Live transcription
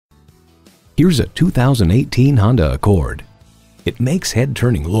Here's a 2018 Honda Accord. It makes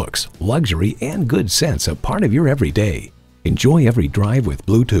head-turning looks, luxury, and good sense a part of your everyday. Enjoy every drive with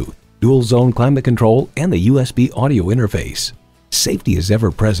Bluetooth, dual-zone climate control, and the USB audio interface. Safety is ever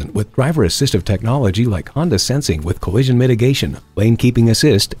present with driver assistive technology like Honda Sensing with collision mitigation, lane keeping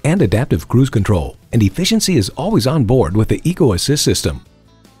assist, and adaptive cruise control. And efficiency is always on board with the Eco Assist system.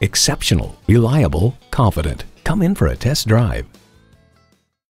 Exceptional, reliable, confident. Come in for a test drive.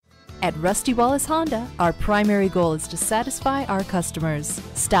 At Rusty Wallis Honda, our primary goal is to satisfy our customers.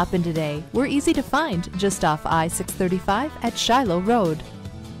 Stop in today. We're easy to find just off I-635 at Shiloh Road.